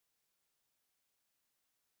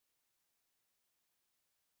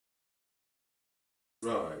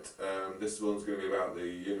Right, this one's going to be about the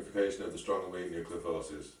unification of the strong and weak nuclear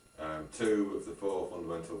forces, two of the four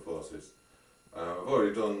fundamental forces. I've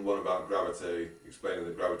already done one about gravity, explaining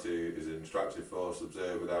that gravity is an attractive force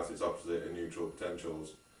observed without its opposite and neutral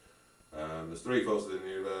potentials. There's three forces in the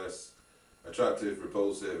universe: attractive,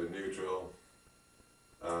 repulsive and neutral,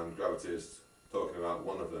 and gravity is talking about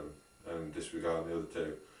one of them and disregarding the other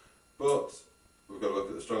two. But we've got to look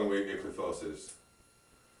at the strong and weak nuclear forces.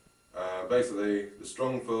 Basically, the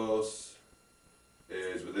strong force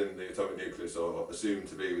is within the atomic nucleus, or assumed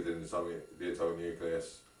to be within the atomic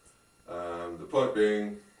nucleus. The point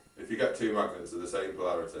being, if you get two magnets of the same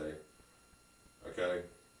polarity, okay,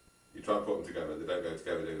 you try and put them together, they don't go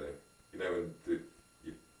together, do they? You know, when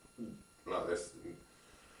you like this,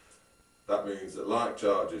 that means that like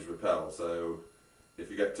charges repel. So if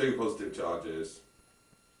you get two positive charges,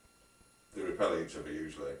 they repel each other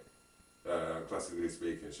usually. Classically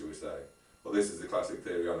speaking, shall we say. Well, this is the classic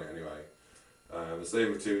theory on it anyway. The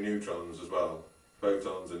same with two neutrons as well.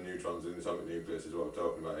 Protons and neutrons in the atomic nucleus is what we're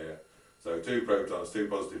talking about here. So two protons, two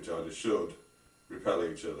positive charges should repel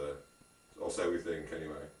each other, or so we think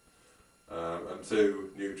anyway. And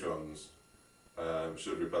two neutrons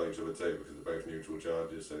should repel each other too, because they're both neutral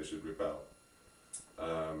charges, so they should repel.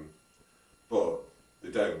 But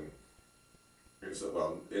they don't.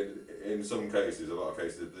 In some cases, a lot of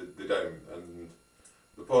cases, they don't. And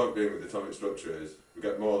the point being with the atomic structure is, we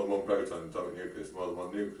get more than one proton in the atomic nucleus, more than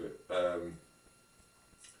one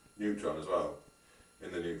neutron as well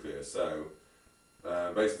in the nucleus. So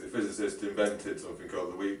basically, physicists invented something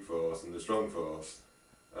called the weak force and the strong force.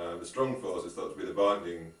 The strong force is thought to be the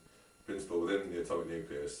binding principle within the atomic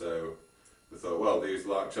nucleus. So they thought, well, these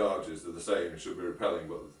like charges are the same, should be repelling,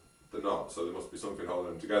 but they're not. So there must be something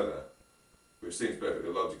holding them together, which seems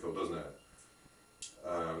perfectly logical, doesn't it?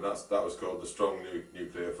 That was called the strong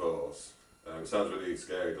nuclear force. It sounds really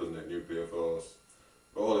scary, doesn't it, nuclear force?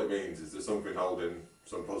 But all it means is there's something holding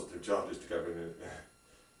some positive charges together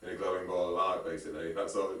in a glowing ball of light, basically.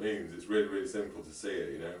 That's all it means. It's really, really simple to see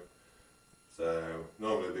it, you know. So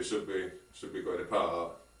normally they should be going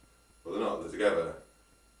apart, but they're not. They're together.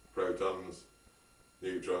 Protons,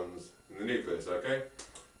 neutrons, and the nucleus. Okay,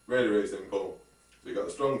 really, really simple. So you've got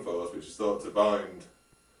the strong force, which is thought to bind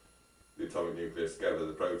the atomic nucleus together,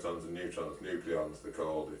 the protons and neutrons, nucleons they're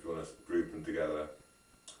called, if you want to group them together.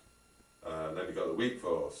 And then you've got the weak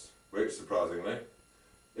force, which surprisingly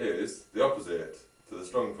is the opposite to the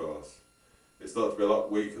strong force. It's thought to be a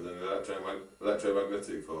lot weaker than the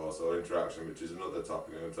electromagnetic force or interaction, which is another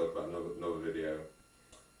topic I'm going to talk about in another video,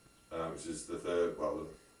 which is the third, well,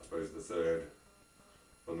 I suppose the third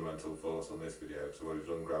fundamental force on this video, because I've already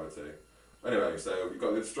done gravity. Anyway, so you've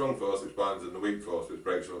got the strong force which binds and the weak force which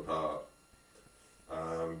breaks them apart.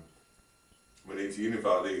 We need to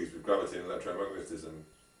unify these with gravity and electromagnetism.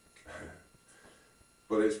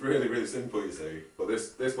 But it's really, really simple, you see. But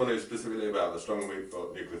this one is specifically about the strong and weak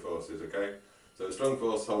nuclear forces, okay? So the strong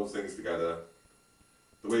force holds things together.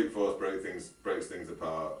 The weak force breaks things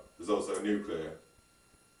apart. There's also a nuclear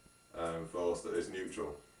force that is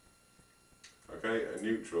neutral. Okay, a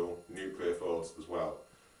neutral nuclear force as well.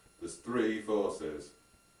 There's three forces: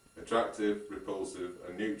 attractive, repulsive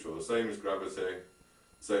and neutral. The same as gravity,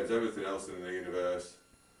 the same as everything else in the universe.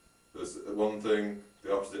 There's one thing,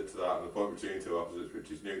 the opposite to that, and the point between two opposites,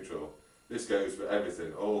 which is neutral. This goes for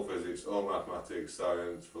everything, all physics, all mathematics,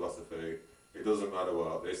 science, philosophy. It doesn't matter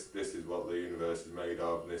what, this is what the universe is made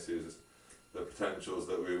of, and this is the potentials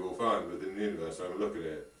that we will find within the universe when we look at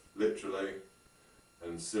it, literally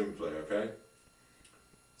and simply, okay?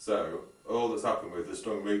 So, all that's happened with the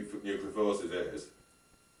strong nuclear forces is,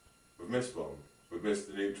 we've missed one. We've missed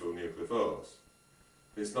the neutral nuclear force.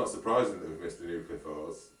 It's not surprising that we've missed the nuclear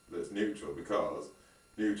force that's neutral, because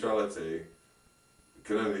neutrality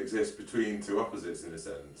can only exist between two opposites in a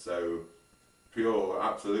sense. So, pure,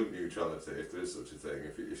 absolute neutrality, if there is such a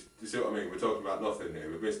thing. Do you see what I mean? We're talking about nothing here.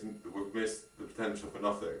 We've missed the potential for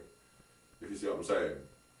nothing, if you see what I'm saying.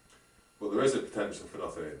 But there is a potential for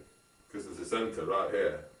nothing, because there's a centre right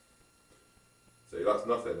here. See, that's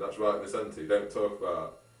nothing, that's right in the centre. You don't talk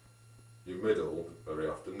about your middle very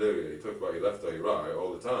often, do you? You talk about your left or your right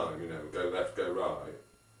all the time, you know, go left, go right.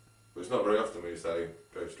 But it's not very often when you say,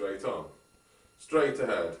 go straight on. Straight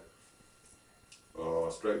ahead,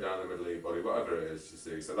 or straight down the middle of your body, whatever it is, you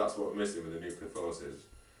see. So that's what we're missing with the nuclear forces.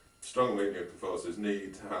 Strong and weak nuclear forces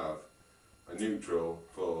need to have a neutral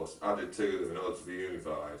force added to them in order to be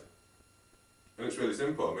unified. And it's really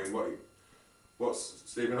simple. I mean, what's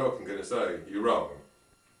Stephen Hawking going to say? You're wrong.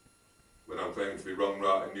 When I'm claiming to be wrong,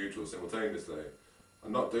 right and neutral simultaneously.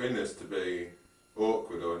 I'm not doing this to be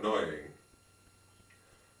awkward or annoying.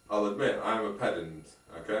 I'll admit I am a pedant,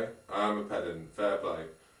 okay? I am a pedant, fair play.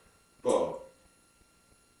 But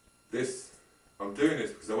I'm doing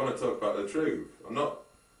this because I want to talk about the truth. I'm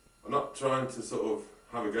not trying to sort of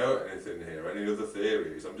have a go at anything here, any other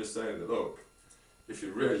theories. I'm just saying that, look, if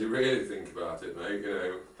you really think about it, mate,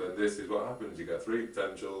 then this is what happens. You get three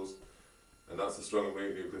potentials, and that's the strong and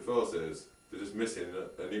weak nuclear forces. They're just missing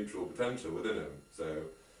a neutral potential within them. So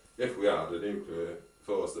if we add a nuclear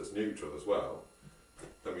force that's neutral as well,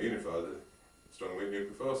 then we unify the strong and weak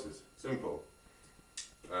nuclear forces. Simple.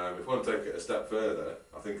 If we want to take it a step further,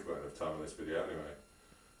 I think I've got enough time on this video anyway.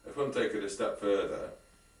 If we want to take it a step further,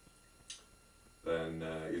 then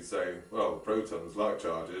you'd say, well, protons, like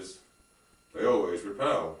charges, they always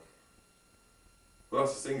repel. Well,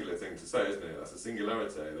 that's a singular thing to say, isn't it? That's a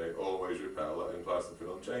singularity. They always repel. That implies something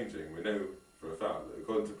unchanging. We know for a fact that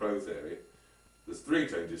according to pro theory, there's three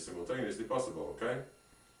changes simultaneously possible, okay?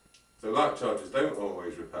 So like charges don't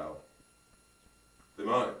always repel. They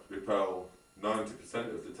might repel 90%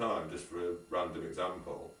 of the time, just for a random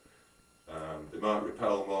example. They might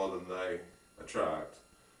repel more than they attract,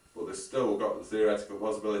 but they've still got the theoretical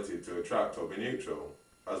possibility to attract or be neutral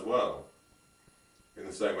as well. In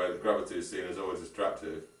the same way that gravity is seen as always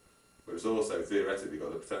attractive, but it's also theoretically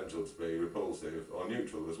got the potential to be repulsive or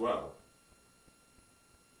neutral as well.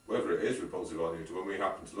 Whether it is repulsive or neutral, when we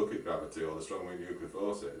happen to look at gravity or the strong weak nuclear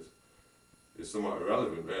forces, is somewhat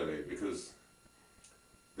irrelevant really, because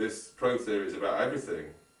this pro theory is about everything.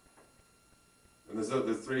 And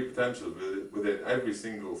there's three potentials within every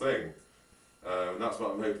single thing. And that's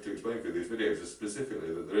what I'm hoping to explain through these videos, is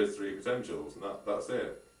specifically that there is three potentials, and that's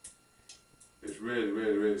it. It's really,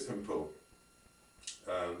 really, really simple.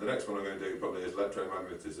 The next one I'm going to do probably is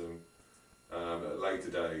electromagnetism at a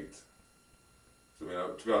later date. So,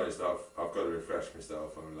 to be honest, I've got to refresh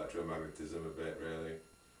myself on electromagnetism a bit, really.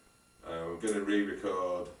 I'm going to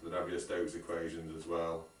re-record the Navier-Stokes equations as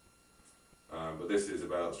well. But this is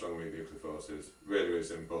about strong weak nuclear forces. Really, really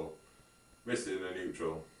simple. Missing a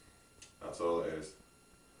neutral. That's all it is.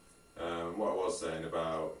 What I was saying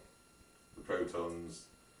about the protons,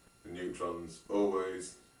 the neutrons,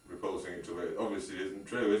 always repulsing each other, obviously isn't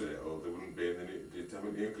true, is it? Or they wouldn't be in the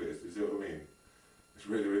atomic nucleus, you see what I mean? It's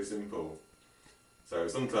really, really simple. So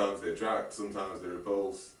sometimes they attract, sometimes they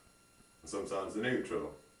repulse, and sometimes they're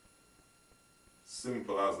neutral.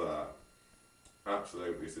 Simple as that.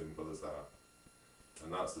 Absolutely simple as that.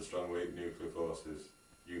 And that's the strong weak nuclear forces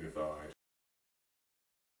unified.